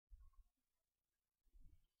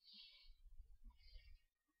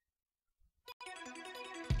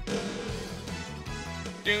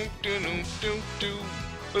Do do do do do.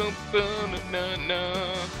 Boom boom na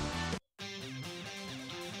na.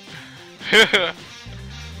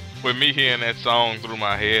 With me hearing that song through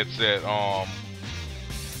my headset,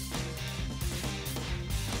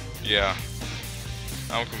 yeah,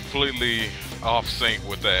 I'm completely off sync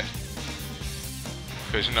with that.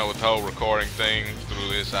 Cause you know, with the whole recording thing through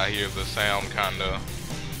this, I hear the sound kinda a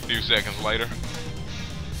few seconds later.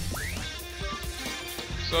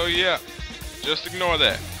 So yeah, just ignore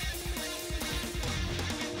that.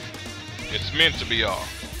 It's meant to be off.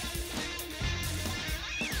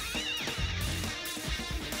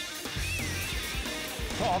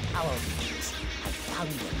 Four power beams. I found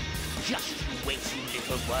them. Just you wait, you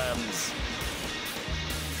little worms.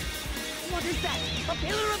 What is that? A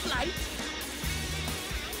pillar of light?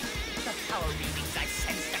 The power readings I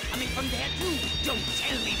sensed are coming from there too. Don't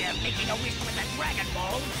tell me they're making a wish with the Dragon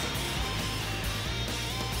Balls.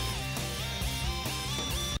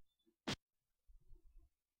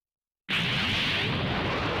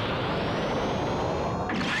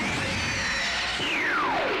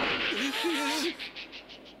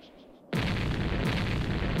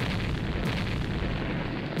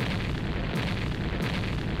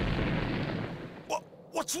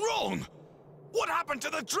 What's wrong? What happened to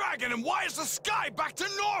the dragon, and why is the sky back to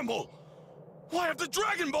normal? Why have the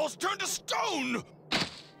Dragon Balls turned to stone?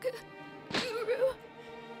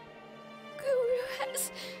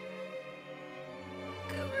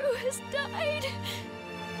 Guru has died.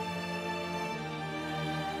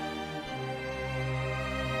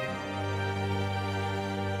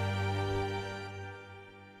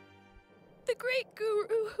 The great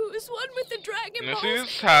Guru who is one with the Dragon Now Balls. see,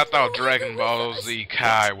 this is how I thought Dragon Ball Z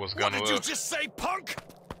Kai was What gonna did you look. just say, punk?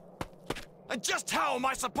 And just how am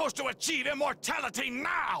I supposed to achieve immortality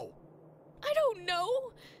now? I don't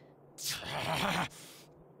know.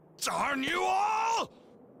 Darn you all!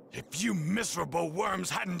 If you miserable worms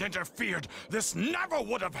hadn't interfered, this never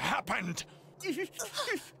would have happened!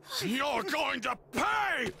 You're going to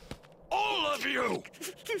pay! All of you!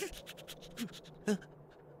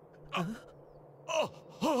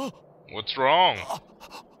 What's wrong?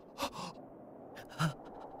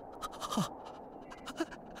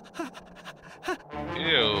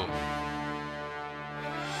 Ew.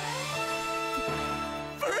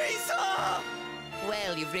 Frieza!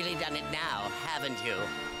 Well, you've really done it now, haven't you?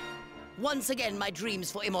 Once again, my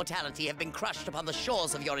dreams for immortality have been crushed upon the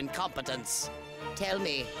shores of your incompetence. Tell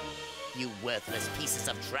me, you worthless pieces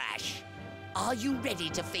of trash, are you ready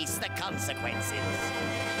to face the consequences?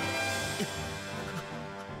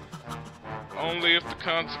 Only if the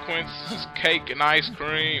consequence is cake and ice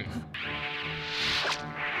cream.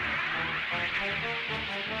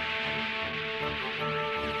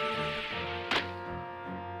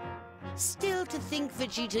 Still to think,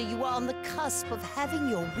 Vegeta, you are on the cusp of having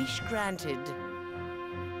your wish granted.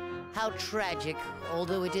 How tragic,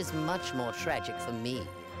 although it is much more tragic for me.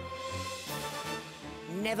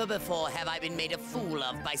 Never before have I been made a fool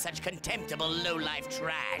of by such contemptible low-life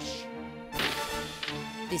trash.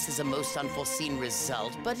 This is a most unforeseen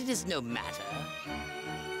result, but it is no matter.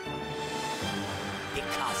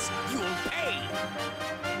 Because you'll pay!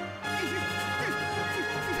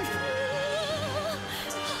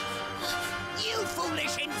 You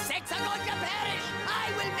foolish insects are going to perish!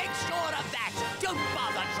 I will make sure of that! Don't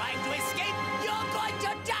bother trying to escape! You're going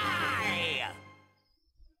to die!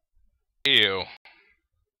 Ew.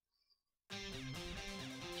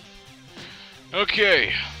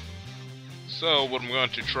 Okay. So what I'm going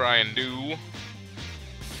to try and do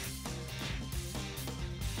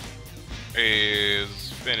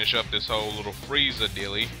is finish up this whole little Frieza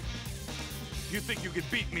dilly. You think you could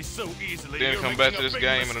beat me so easily? Then You're come back making to a this big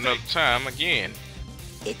game at mistake. another time again.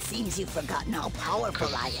 It seems you've forgotten how powerful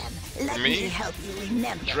I am. Let me, me help you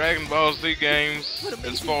remember. Dragon Ball Z games,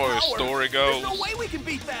 as far as story goes, There's no way we can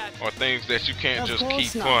beat that. are things that you can't Of just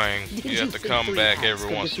course keep not. playing. Did You you have to think come three back hats every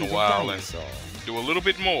could once in a defeat a while and dinosaur? do a little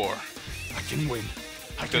bit more. I can win.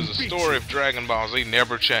 I can Because the beat story you. of Dragon Ball Z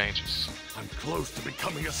never changes. I'm close to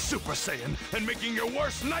becoming a Super Saiyan and making your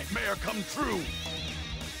worst nightmare come true.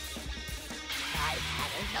 I've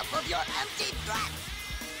had enough of your empty threats.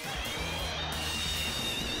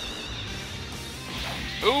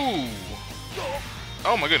 Ooh!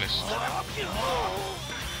 Oh my goodness.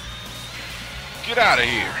 Get out of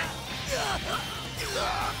here.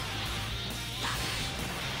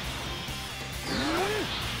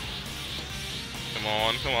 Come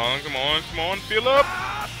on, come on, come on, come on, fill up.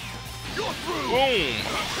 You're through.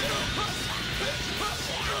 Boom.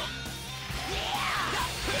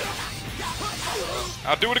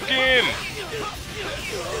 I'll do it again.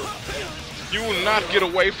 You will not get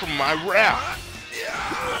away from my wrath.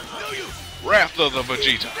 Wrath of the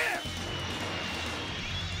Vegeta.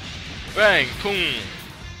 Bang, boom.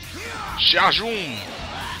 Shazoom.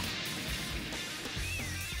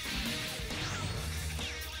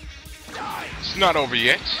 It's not over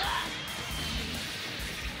yet.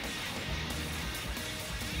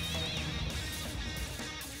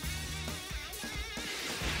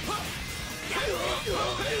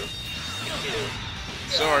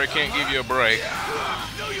 Sorry, can't give you a break.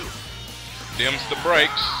 Dims the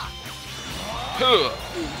brakes. Huh.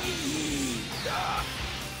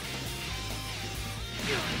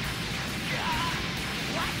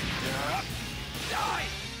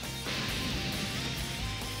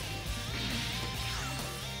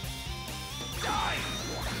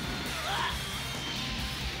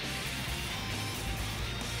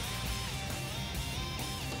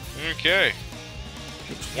 Okay.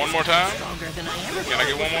 One more time? Can I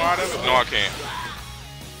get one more out of it? No, I can't.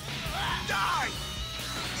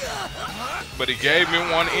 But he gave me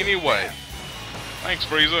one anyway. Thanks,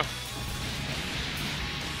 Frieza.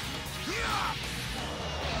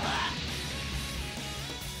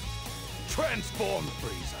 Transform,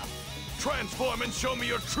 Frieza. Transform and show me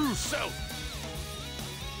your true self.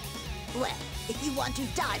 Well, if you want to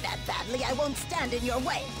die that badly, I won't stand in your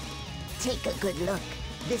way. Take a good look.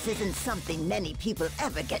 This isn't something many people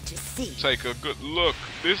ever get to see. Take a good look.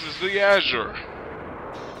 This is the Azure.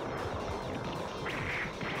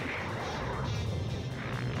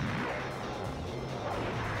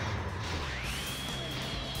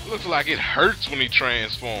 Looks like it hurts when he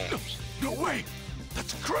transforms. No way!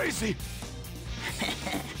 That's crazy!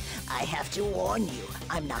 I have to warn you,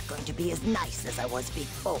 I'm not going to be as nice as I was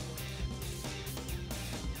before.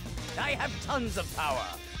 I have tons of power.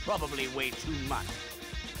 Probably way too much.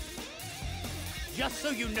 Just so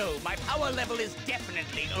you know, my power level is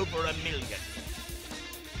definitely over 1,000,000.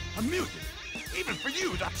 1,000,000? Even for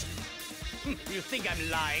you, that's... You think I'm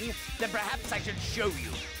lying? Then perhaps I should show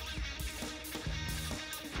you.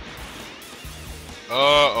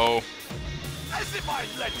 Uh-oh. As if I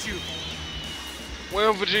let you...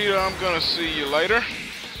 Well, Vegeta, I'm gonna see you later.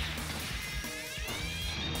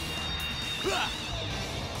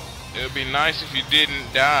 It'd be nice if you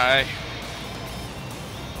didn't die.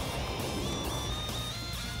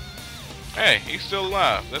 Hey, he's still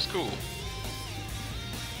alive. That's cool.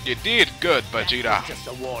 You did good, Vegeta. Just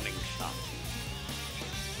a warning shot.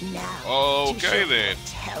 Now, Okay then.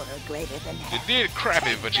 Terror greater than You hell. did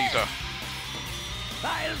crappy, Vegeta.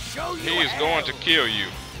 I'll show you. He is going to kill you.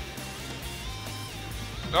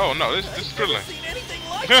 Oh no, this is Krillin. Seen anything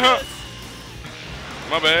like this?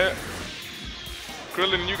 My bad.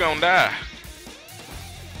 Krillin, you gonna die.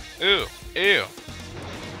 Ew, ew.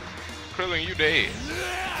 Krillin, you dead.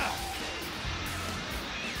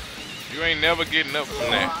 You ain't never getting up from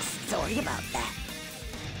that. Oh, sorry about that.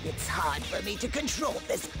 It's hard for me to control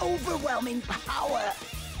this overwhelming power.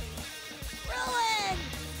 Ruin!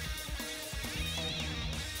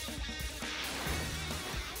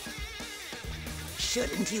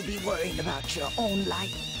 Shouldn't you be worrying about your own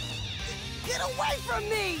life? Get away from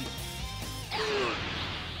me!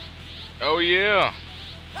 Oh yeah.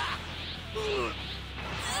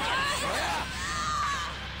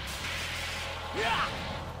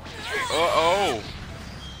 Uh-oh.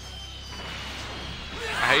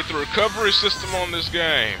 I hate the recovery system on this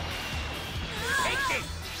game.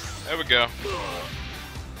 There we go.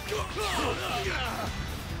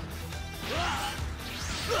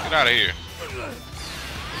 Get out of here.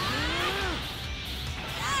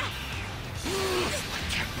 I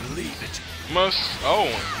can't believe it. Oh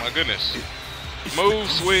my goodness. Is Move the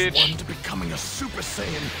switch. one to becoming a Super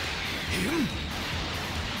Saiyan him?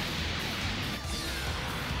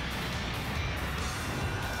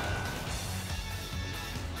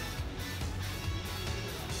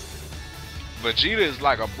 Vegeta is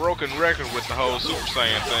like a broken record with the whole Super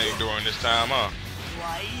Saiyan thing during this time, huh?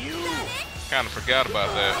 Why you? Kinda forgot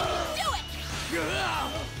about that.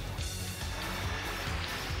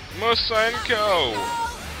 Masenko!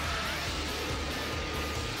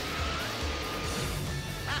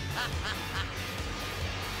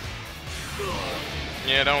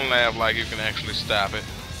 Yeah, don't laugh like you can actually stop it.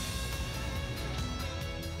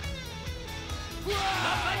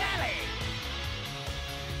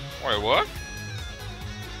 Wait, what?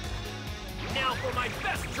 Now for my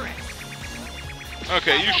best trick.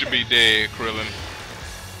 Okay, you should be dead, Krillin.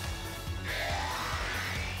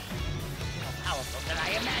 More powerful than I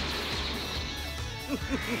imagined.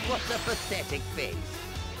 What a pathetic face.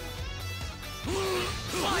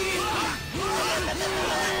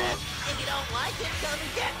 If you don't like it, come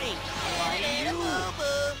and get me.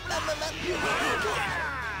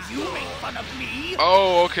 You make fun of me?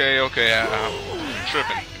 Oh, okay. I'm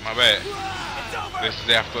tripping. My bad. This is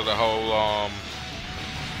after the whole,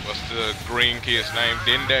 what's the green kid's name?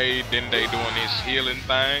 Dende doing his healing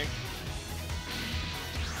thing.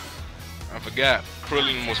 I forgot.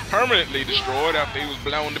 Krillin was permanently destroyed after he was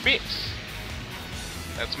blown to bits.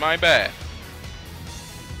 That's my bad.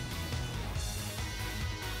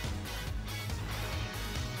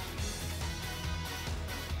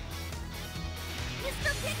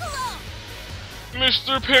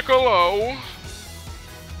 Mr. Piccolo!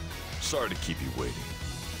 Sorry to keep you waiting.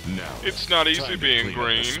 Now, It's not easy time to being clean up the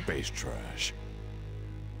green. space trash.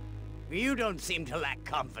 You don't seem to lack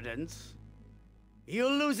confidence.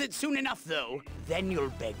 You'll lose it soon enough, though. Then you'll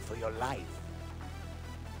beg for your life.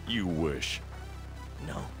 You wish.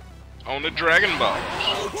 No. On the Dragon Ball.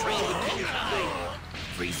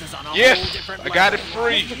 Frieza's on a whole Yes! different I got it level.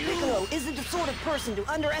 free! Mr. Piccolo isn't the sort of person to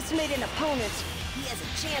underestimate an opponent. He has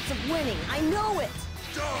a chance of winning. I know it.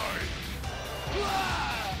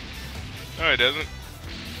 No, he doesn't.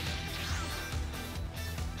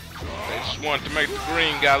 They just wanted to make the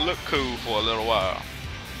green guy look cool for a little while.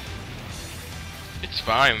 It's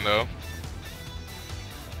fine though.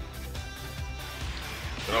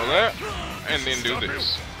 Throw that, and then do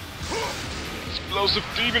this. Explosive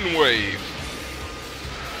demon wave.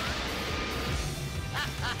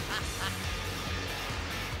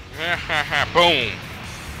 Boom.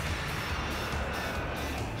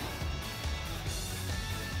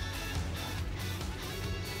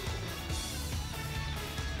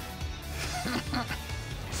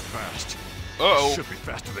 It's fast. Uh-oh. Should be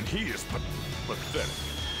faster than he is, but pathetic.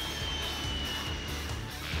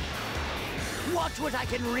 Watch what I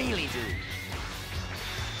can really do.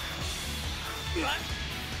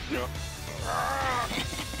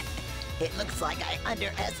 It looks like I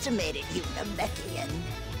underestimated you, Namekian.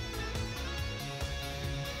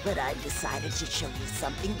 But I've decided to show you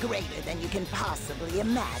something greater than you can possibly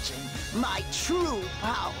imagine. My true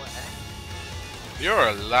power. You're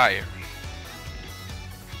a liar.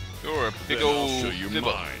 You're a big Then I'll old show you fibber.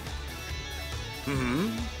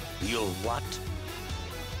 mine. You'll what?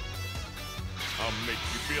 I'll make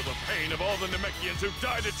you feel the pain of all the Namekians who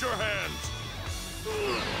died at your hands.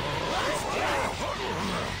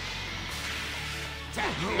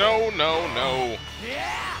 No.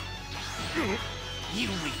 You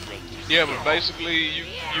weakling. Yeah, but basically you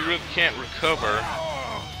really can't recover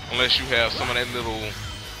unless you have some of that little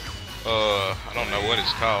I don't know what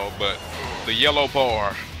it's called, but the yellow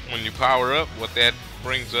bar when you power up, what that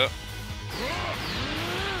brings up.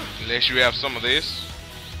 Unless you have some of this,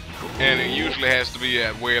 and it usually has to be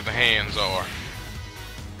at where the hands are.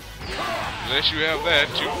 Unless you have that,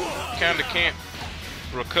 you kind of can't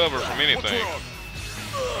recover from What's anything. wrong?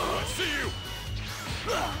 I see you.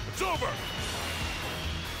 It's over.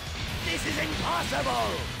 This is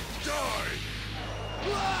impossible! Die.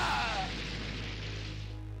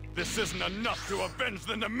 This isn't enough to avenge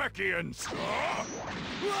the Namekians.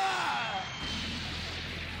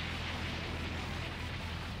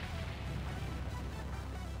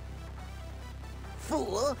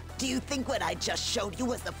 Fool, do you think what I just showed you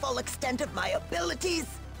was the full extent of my abilities?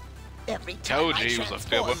 Every time Told I you he was a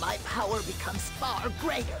transform, fibber. my power becomes far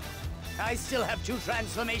greater. I still have 2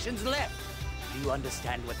 transformations left. Do you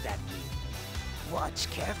understand what that means? Watch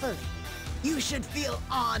carefully. You should feel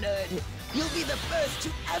honored. You'll be the first to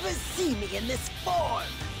ever see me in this form.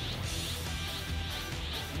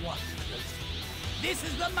 What closely? This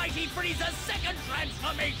is the mighty Frieza's second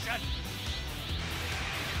transformation!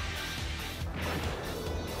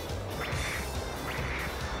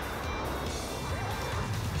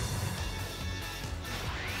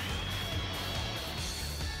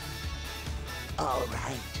 All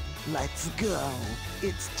right, let's go.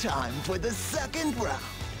 It's time for the second round.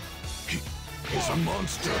 He's a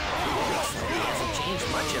monster. He hasn't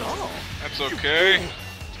changed much at all. That's okay.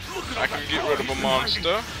 Look at I all can that get power rid of a he's inviting.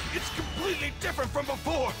 monster. It's completely different from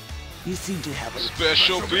before. You seem to have a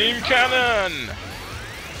Special beam cannon.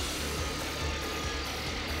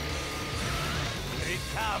 Here it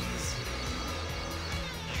comes.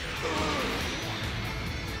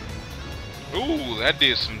 Ooh, that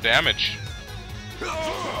did some damage.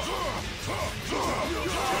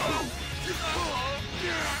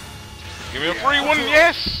 Give me a free one,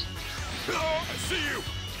 yes! I see you.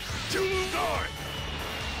 Die.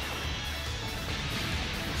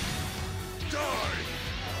 Die.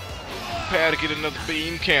 Prepare to get another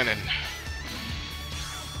beam cannon.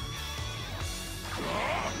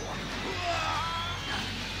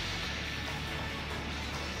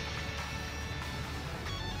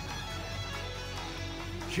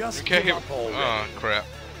 Just Okay, give up already. oh crap.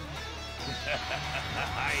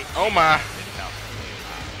 Oh my.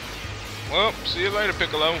 Well, see you later,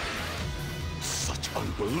 Piccolo. Such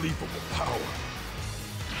unbelievable power.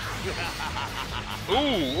 Ooh, ooh,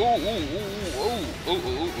 ooh, ooh, ooh, ooh,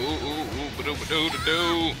 ooh, ooh, ooh,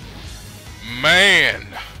 ba-doo. Man.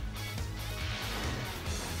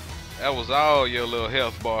 That was all your little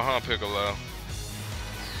health bar, huh, Piccolo?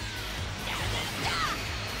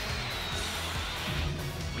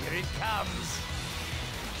 Here it comes.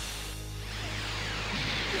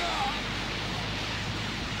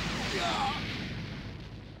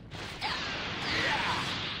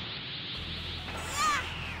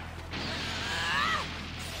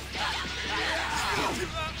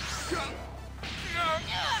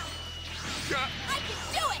 I can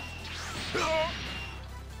do it!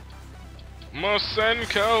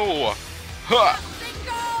 Masenko! Ha!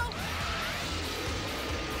 Bingo!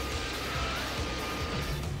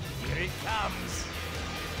 Here it comes.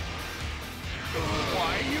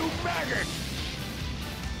 Why, you maggot!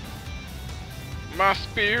 My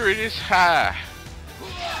spirit is high.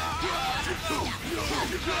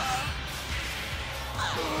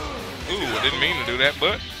 Ooh, I didn't mean to do that,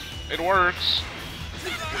 but it works.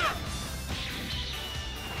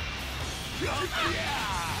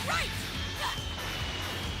 Right!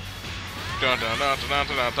 Dun dun dun dun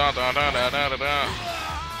dun dun dun dun dun dun dun dun.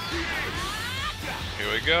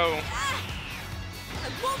 Here we go. I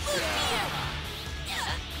won't lose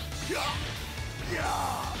you!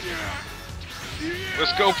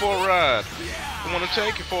 Let's go for a ride. I wanna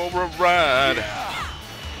take you for a ride.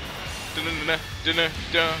 Dun dun dun dun dun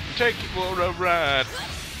dun. Take you for a ride.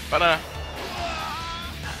 Ba-da.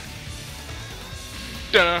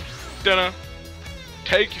 Dun dun dun.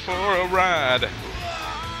 Take you for a ride.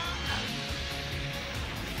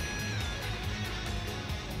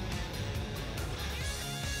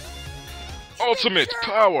 Ultimate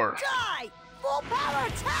power. Die! Full power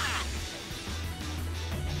attack!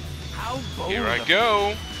 How bold Here I of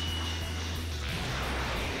go.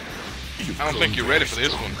 you. I don't think you're ready for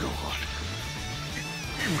this one. You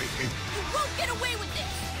won't get away with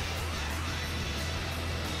this!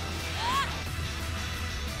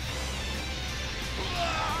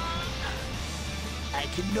 I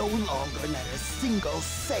can no longer let a single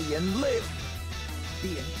Saiyan live.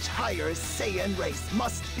 The entire Saiyan race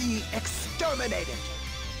must be exterminated.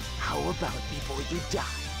 How about before you die,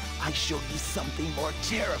 I show you something more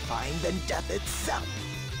terrifying than death itself?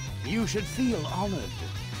 You should feel honored.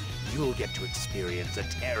 You'll get to experience a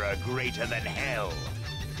terror greater than hell.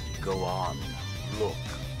 Go on, look.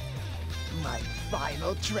 My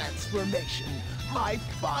final transformation, my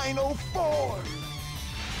final form.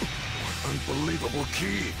 Unbelievable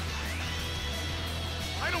key.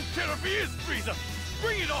 I don't care if he is Frieza.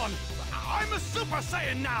 Bring it on. I'm a Super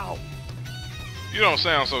Saiyan now. You don't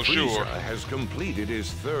sound so sure. Frieza has completed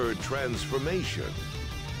his third transformation.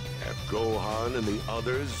 Have Gohan and the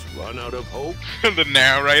others run out of hope? The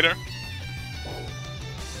narrator.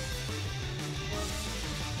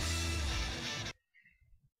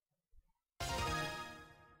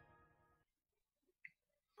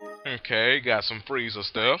 Okay, got some Frieza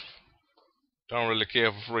stuff. Don't really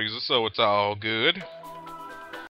care for Frieza, so it's all good.